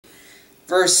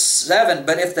Verse 7,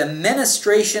 but if the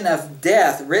ministration of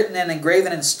death written and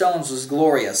engraven in stones was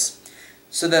glorious,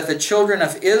 so that the children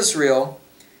of Israel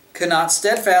could not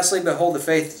steadfastly behold the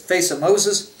face of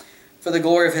Moses for the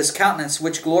glory of his countenance,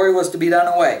 which glory was to be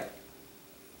done away.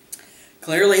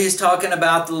 Clearly he's talking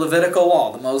about the Levitical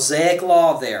law, the Mosaic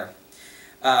law there.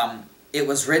 It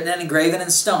was written and engraven in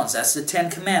stones. That's the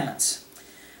 10 Commandments.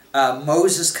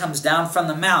 Moses comes down from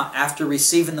the mount after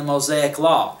receiving the Mosaic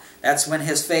law. That's when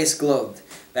his face glowed,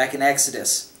 back in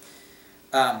Exodus.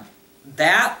 That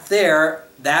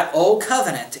old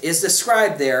covenant is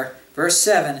described there, verse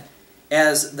 7,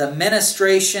 as the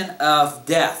ministration of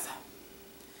death.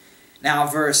 Now,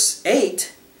 verse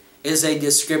 8 is a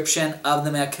description of the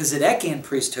Melchizedekian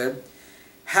priesthood.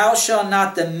 How shall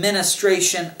not the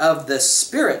ministration of the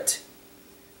Spirit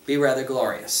be rather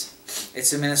glorious? It's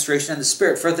the ministration of the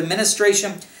Spirit. For the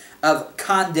ministration of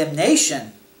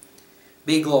condemnation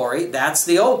be glory, that's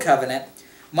the old covenant,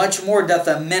 much more doth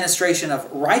the ministration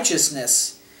of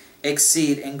righteousness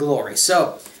exceed in glory.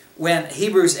 So, when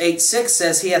Hebrews 8:6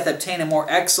 says he hath obtained a more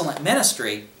excellent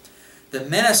ministry, the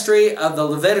ministry of the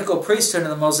Levitical priesthood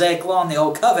and the Mosaic law and the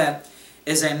old covenant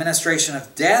is a ministration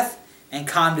of death and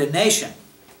condemnation.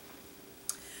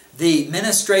 The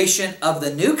ministration of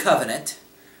the new covenant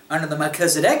under the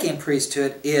Melchizedekian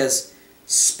priesthood is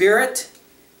spirit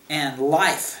and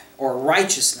life, or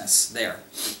righteousness there,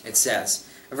 it says.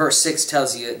 Verse 6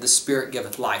 tells you the Spirit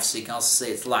giveth life, so you can also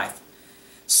say it's life.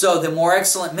 So the more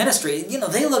excellent ministry,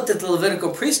 they looked at the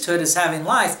Levitical priesthood as having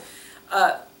life.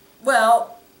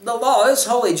 Well, the law is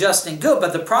holy, just, and good,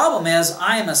 but the problem is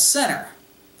I am a sinner.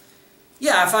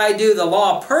 Yeah, if I do the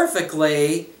law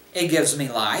perfectly, it gives me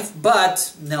life,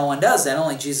 but no one does that.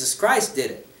 Only Jesus Christ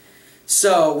did it.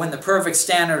 So when the perfect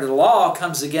standard of the law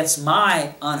comes against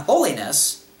my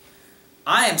unholiness,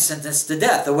 I am sentenced to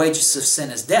death. The wages of sin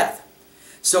is death.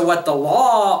 So what the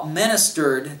law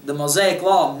ministered, the Mosaic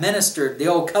law ministered, the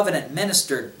old covenant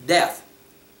ministered death.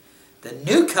 The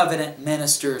new covenant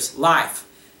ministers life.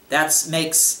 That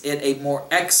makes it a more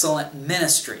excellent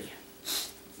ministry.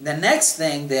 The next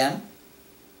thing then,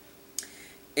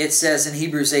 it says in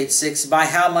Hebrews 8:6, by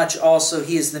how much also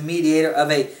he is the mediator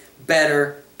of a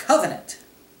better covenant.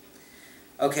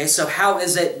 Okay, so how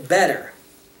is it better?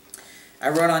 I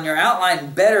wrote on your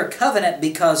outline, better covenant,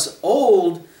 because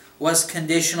old was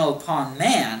conditional upon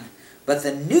man, but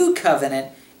the new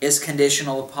covenant is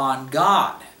conditional upon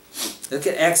God. Look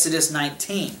at Exodus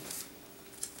 19.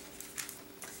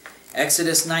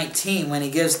 Exodus 19, when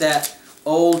he gives that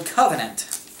old covenant.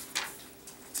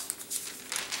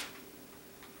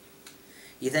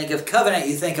 You think of covenant,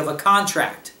 you think of a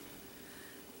contract.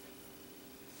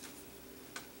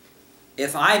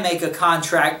 If I make a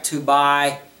contract to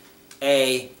buy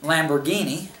a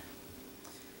Lamborghini,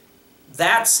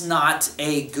 that's not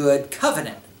a good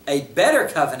covenant. A better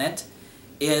covenant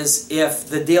is if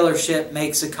the dealership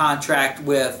makes a contract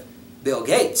with Bill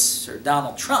Gates or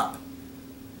Donald Trump.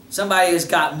 Somebody who's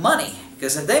got money.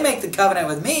 Because if they make the covenant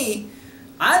with me,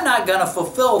 I'm not going to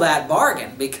fulfill that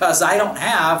bargain because I don't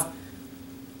have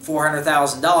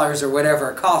 $400,000 or whatever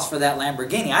it costs for that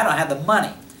Lamborghini. I don't have the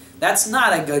money. That's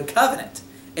not a good covenant.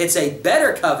 It's a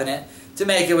better covenant to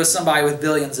make it with somebody with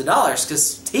billions of dollars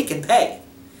because he can pay.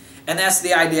 And that's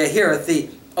the idea here with the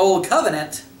old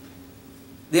covenant.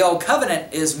 The old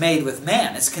covenant is made with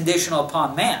man. It's conditional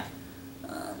upon man.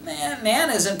 Man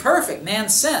isn't perfect. Man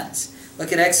sins.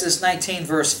 Look at Exodus 19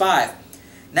 verse 5.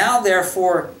 Now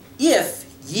therefore, if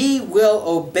ye will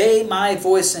obey my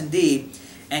voice indeed,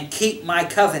 and keep my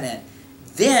covenant,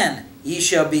 then ye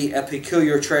shall be a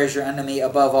peculiar treasure unto me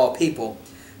above all people,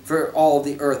 for all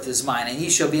the earth is mine. And ye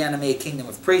shall be unto me a kingdom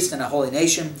of priests and a holy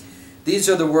nation. These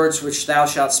are the words which thou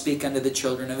shalt speak unto the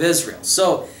children of Israel.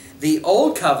 So, the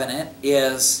old covenant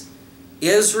is,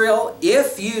 Israel,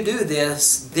 if you do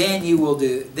this, then you will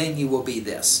be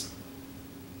this.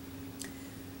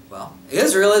 Well,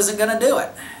 Israel isn't going to do it.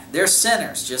 They're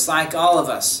sinners, just like all of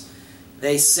us.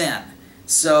 They sin.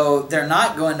 So they're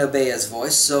not going to obey his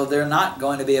voice, so they're not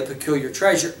going to be a peculiar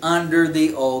treasure under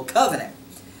the old covenant.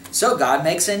 So God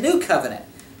makes a new covenant.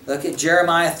 Look at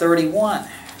Jeremiah 31.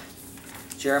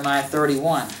 Jeremiah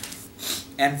 31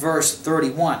 and verse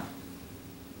 31.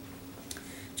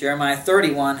 Jeremiah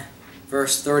 31,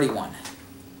 verse 31.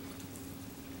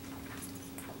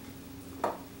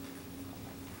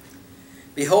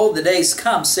 Behold, the days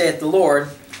come, saith the Lord,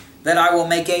 that I will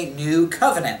make a new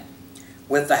covenant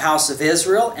with the house of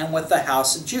Israel and with the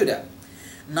house of Judah,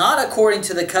 not according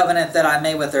to the covenant that I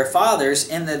made with their fathers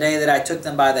in the day that I took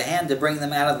them by the hand to bring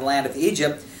them out of the land of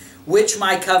Egypt, which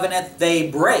my covenant they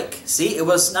break. See, it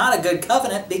was not a good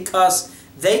covenant because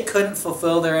They couldn't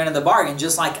fulfill their end of the bargain,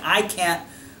 just like I can't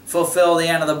fulfill the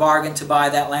end of the bargain to buy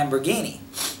that Lamborghini.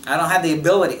 I don't have the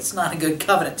ability. It's not a good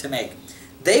covenant to make.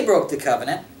 They broke the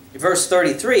covenant. Verse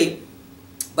 33,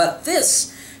 but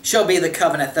this shall be the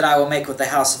covenant that I will make with the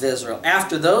house of Israel.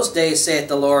 After those days, saith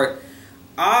the Lord,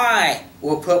 I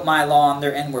will put my law in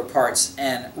their inward parts,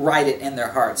 and write it in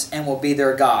their hearts, and will be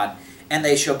their God, and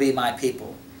they shall be my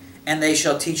people. And they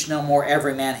shall teach no more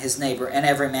every man his neighbor, and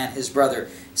every man his brother,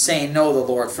 saying, Know the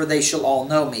Lord, for they shall all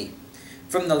know me,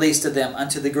 from the least of them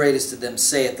unto the greatest of them,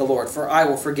 saith the Lord. For I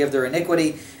will forgive their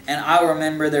iniquity, and I will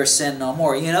remember their sin no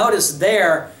more. You notice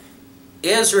there,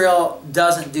 Israel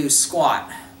doesn't do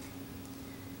squat.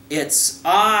 It's,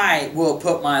 I will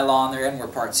put my law in their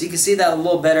inward parts. You can see that a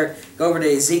little better. Go over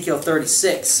to Ezekiel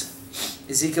 36.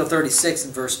 Ezekiel 36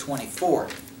 and verse 24.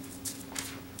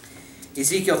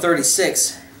 Ezekiel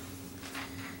 36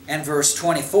 and verse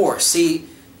 24. See,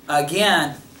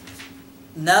 again,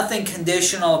 nothing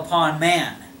conditional upon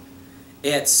man.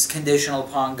 It's conditional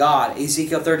upon God.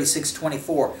 Ezekiel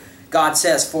 36:24. God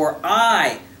says, For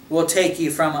I will take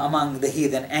you from among the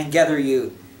heathen, and gather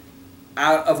you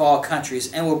out of all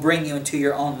countries, and will bring you into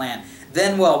your own land.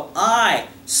 Then will I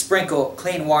sprinkle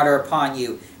clean water upon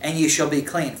you, and you shall be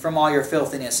clean. From all your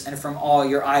filthiness and from all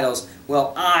your idols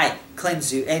will I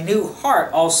cleanse you. A new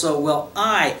heart also will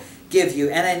I give you,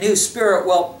 and a new spirit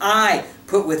will I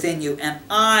put within you, and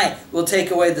I will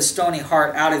take away the stony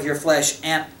heart out of your flesh,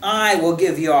 and I will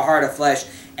give you a heart of flesh,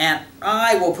 and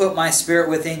I will put my spirit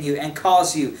within you, and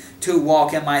cause you to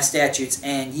walk in my statutes,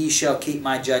 and ye shall keep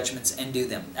my judgments and do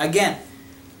them. Again,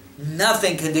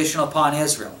 nothing conditional upon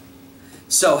Israel.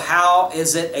 So how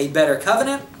is it a better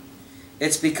covenant?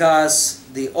 It's because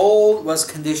the old was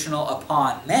conditional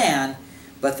upon man,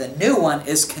 but the new one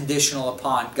is conditional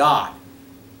upon God.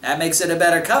 That makes it a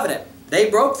better covenant. They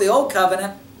broke the old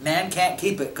covenant. Man can't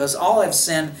keep it because all have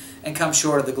sinned and come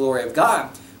short of the glory of God.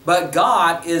 But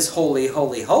God is holy,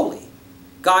 holy, holy.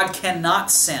 God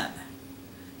cannot sin.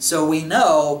 So we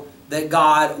know that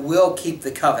God will keep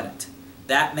the covenant.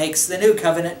 That makes the new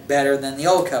covenant better than the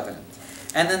old covenant.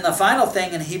 And then the final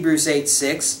thing in Hebrews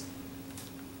 8:6,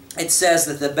 it says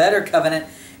that the better covenant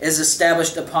is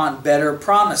established upon better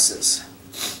promises.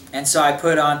 And so I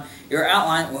put on your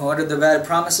outline, what are the better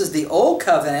promises? The old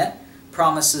covenant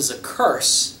promises a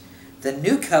curse. The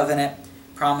new covenant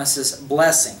promises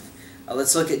blessing.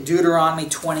 Let's look at Deuteronomy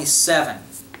 27.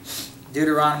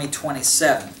 Deuteronomy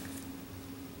 27.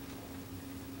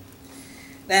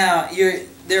 Now,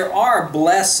 there are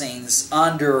blessings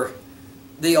under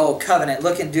the old covenant.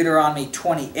 Look in Deuteronomy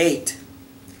 28,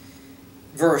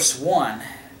 verse 1.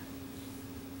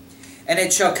 And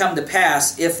it shall come to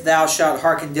pass, if thou shalt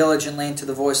hearken diligently unto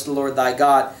the voice of the Lord thy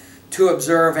God, to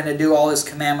observe and to do all his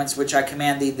commandments which I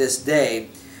command thee this day,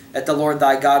 that the Lord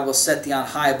thy God will set thee on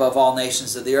high above all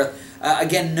nations of the earth.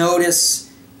 Again,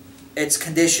 notice it's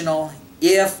conditional.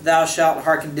 If thou shalt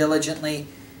hearken diligently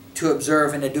to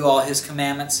observe and to do all his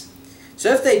commandments.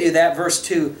 So if they do that, verse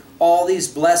 2, all these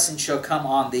blessings shall come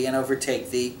on thee and overtake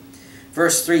thee.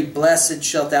 Verse 3, blessed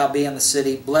shalt thou be in the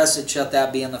city, blessed shalt thou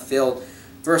be in the field.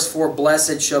 Verse 4,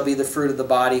 blessed shall be the fruit of the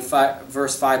body.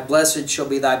 Verse 5, blessed shall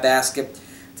be thy basket.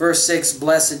 Verse 6,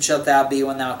 blessed shalt thou be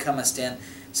when thou comest in.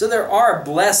 So there are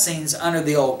blessings under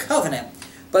the old covenant,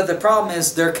 but the problem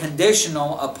is they're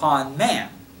conditional upon man.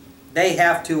 They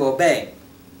have to obey.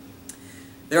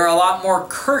 There are a lot more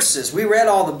curses. We read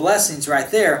all the blessings right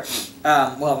there.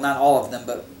 Well, not all of them,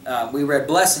 but we read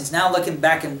blessings. Now looking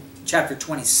back in chapter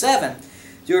 27,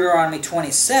 Deuteronomy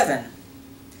 27,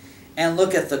 and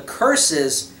look at the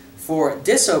curses for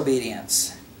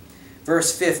disobedience.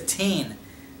 Verse 15,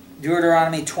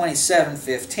 Deuteronomy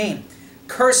 27:15.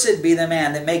 Cursed be the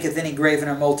man that maketh any graven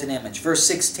or molten image. Verse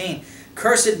 16,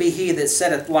 cursed be he that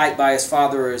setteth light by his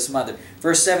father or his mother.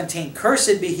 Verse 17,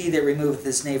 cursed be he that removeth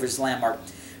his neighbor's landmark.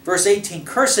 Verse 18,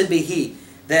 cursed be he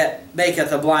that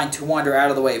maketh the blind to wander out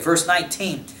of the way. Verse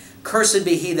 19, cursed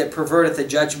be he that perverteth the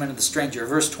judgment of the stranger.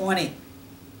 Verse 20,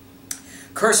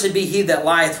 cursed be he that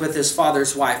lieth with his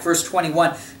father's wife. Verse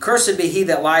 21, cursed be he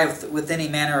that lieth with any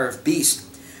manner of beast.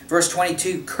 Verse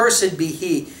 22, cursed be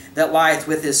he that lieth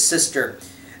with his sister.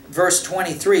 Verse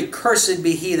 23, cursed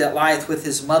be he that lieth with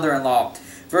his mother-in-law.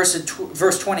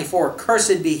 Verse 24,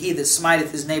 cursed be he that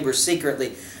smiteth his neighbor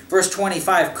secretly. Verse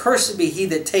 25, cursed be he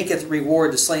that taketh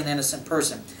reward to slay an innocent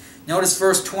person. Notice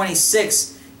verse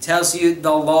 26 tells you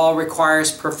the law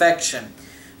requires perfection.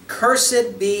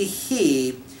 Cursed be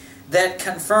he that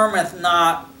confirmeth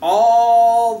not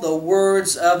all the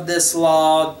words of this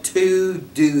law to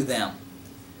do them.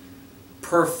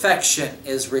 Perfection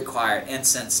is required. And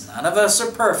since none of us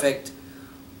are perfect,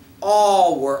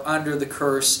 all were under the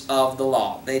curse of the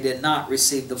law. They did not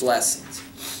receive the blessings.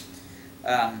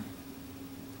 And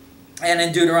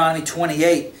in Deuteronomy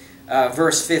 28,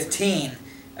 verse 15,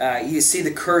 you see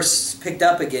the curse picked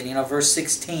up again. You know, verse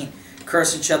 16,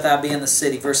 cursed shalt thou be in the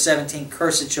city. Verse 17,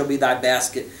 cursed shall be thy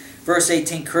basket. Verse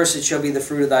 18, cursed shall be the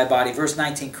fruit of thy body. Verse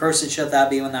 19, cursed shalt thou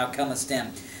be when thou comest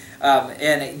in.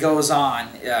 And it goes on.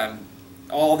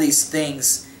 All these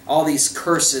things, all these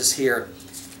curses here.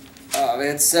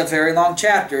 It's a very long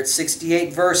chapter. It's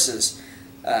 68 verses.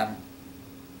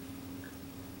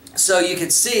 So you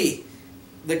can see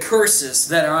the curses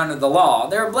that are under the law.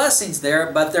 There are blessings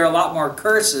there, but there are a lot more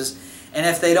curses. And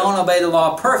if they don't obey the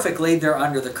law perfectly, they're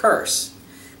under the curse.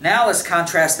 Now let's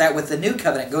contrast that with the new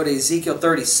covenant. Go to Ezekiel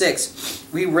 36.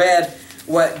 We read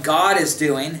what God is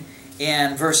doing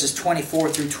in verses 24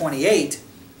 through 28.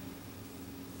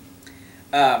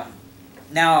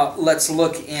 Now let's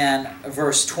look in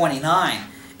verse 29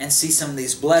 and see some of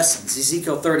these blessings.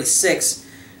 Ezekiel 36,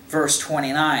 verse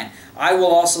 29. I will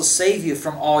also save you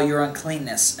from all your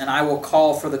uncleanness, and I will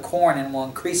call for the corn and will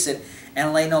increase it,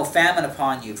 and lay no famine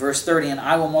upon you. Verse 30, and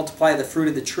I will multiply the fruit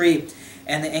of the tree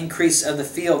and the increase of the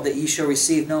field, that ye shall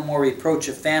receive no more reproach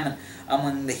of famine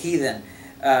among the heathen.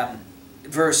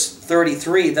 Verse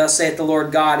 33, thus saith the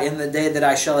Lord God, in the day that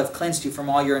I shall have cleansed you from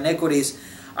all your iniquities,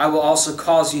 I will also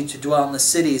cause you to dwell in the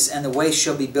cities, and the waste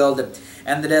shall be builded,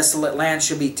 and the desolate land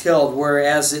shall be tilled,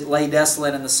 whereas it lay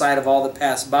desolate in the sight of all that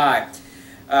passed by.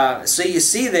 So you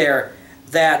see there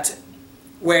that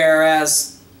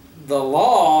whereas the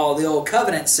law, the old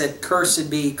covenant said, cursed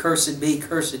be, cursed be,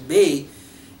 cursed be,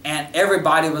 and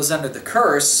everybody was under the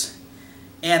curse,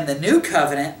 in the new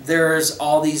covenant there's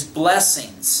all these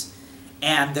blessings,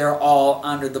 and they're all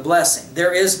under the blessing.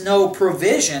 There is no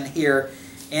provision here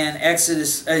in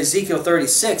Ezekiel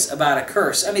 36 about a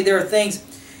curse. I mean, there are things,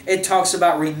 it talks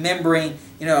about remembering,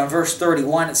 you know, in verse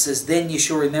 31 it says, then you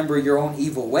shall remember your own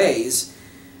evil ways.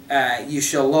 You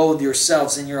shall loathe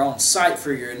yourselves in your own sight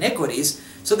for your iniquities.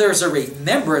 So there's a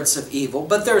remembrance of evil,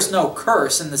 but there's no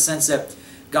curse in the sense that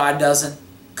God doesn't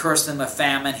curse them with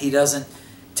famine. He doesn't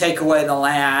take away the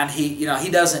land. He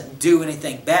doesn't do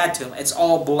anything bad to them. It's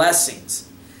all blessings.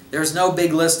 There's no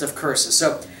big list of curses.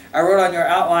 So I wrote on your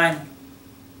outline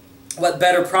what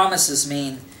better promises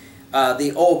mean.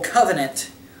 The old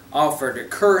covenant offered a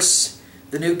curse.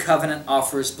 The new covenant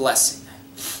offers blessing.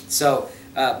 So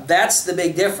that's the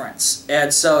big difference.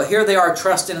 And so here they are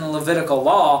trusting in the Levitical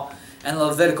law and the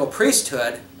Levitical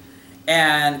priesthood.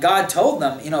 And God told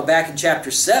them, you know, back in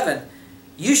chapter 7,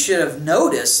 you should have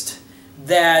noticed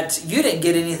that you didn't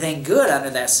get anything good under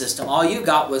that system. All you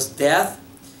got was death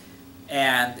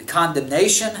and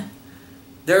condemnation.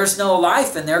 There's no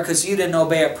life in there because you didn't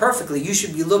obey it perfectly. You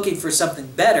should be looking for something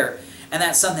better. And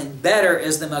that something better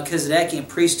is the Melchizedekian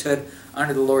priesthood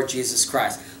under the Lord Jesus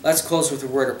Christ. Let's close with a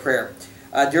word of prayer.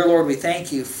 Dear Lord, we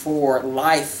thank you for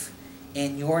life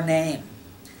in your name,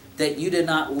 that you did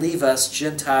not leave us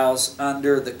Gentiles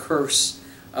under the curse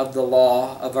of the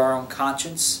law of our own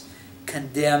conscience,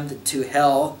 condemned to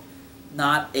hell,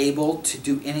 not able to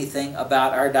do anything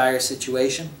about our dire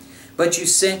situation, but you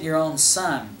sent your own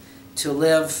Son to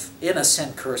live in a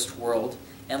sin-cursed world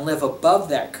and live above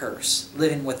that curse,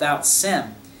 living without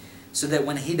sin, so that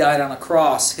when he died on a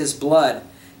cross, his blood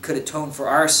could atone for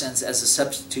our sins as a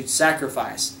substitute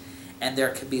sacrifice, and there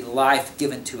could be life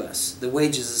given to us. The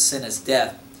wages of sin is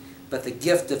death, but the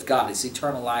gift of God is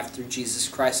eternal life through Jesus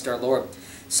Christ our Lord.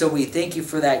 So we thank you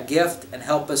for that gift, and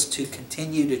help us to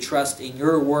continue to trust in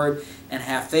your word and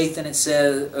have faith in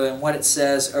what it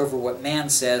says over what man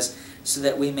says, so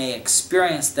that we may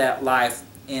experience that life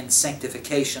in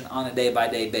sanctification on a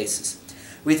day-by-day basis.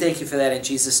 We thank you for that in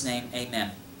Jesus' name.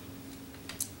 Amen.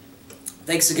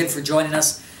 Thanks again for joining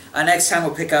us. Next time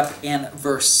we'll pick up in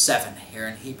verse 7 here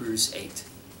in Hebrews 8.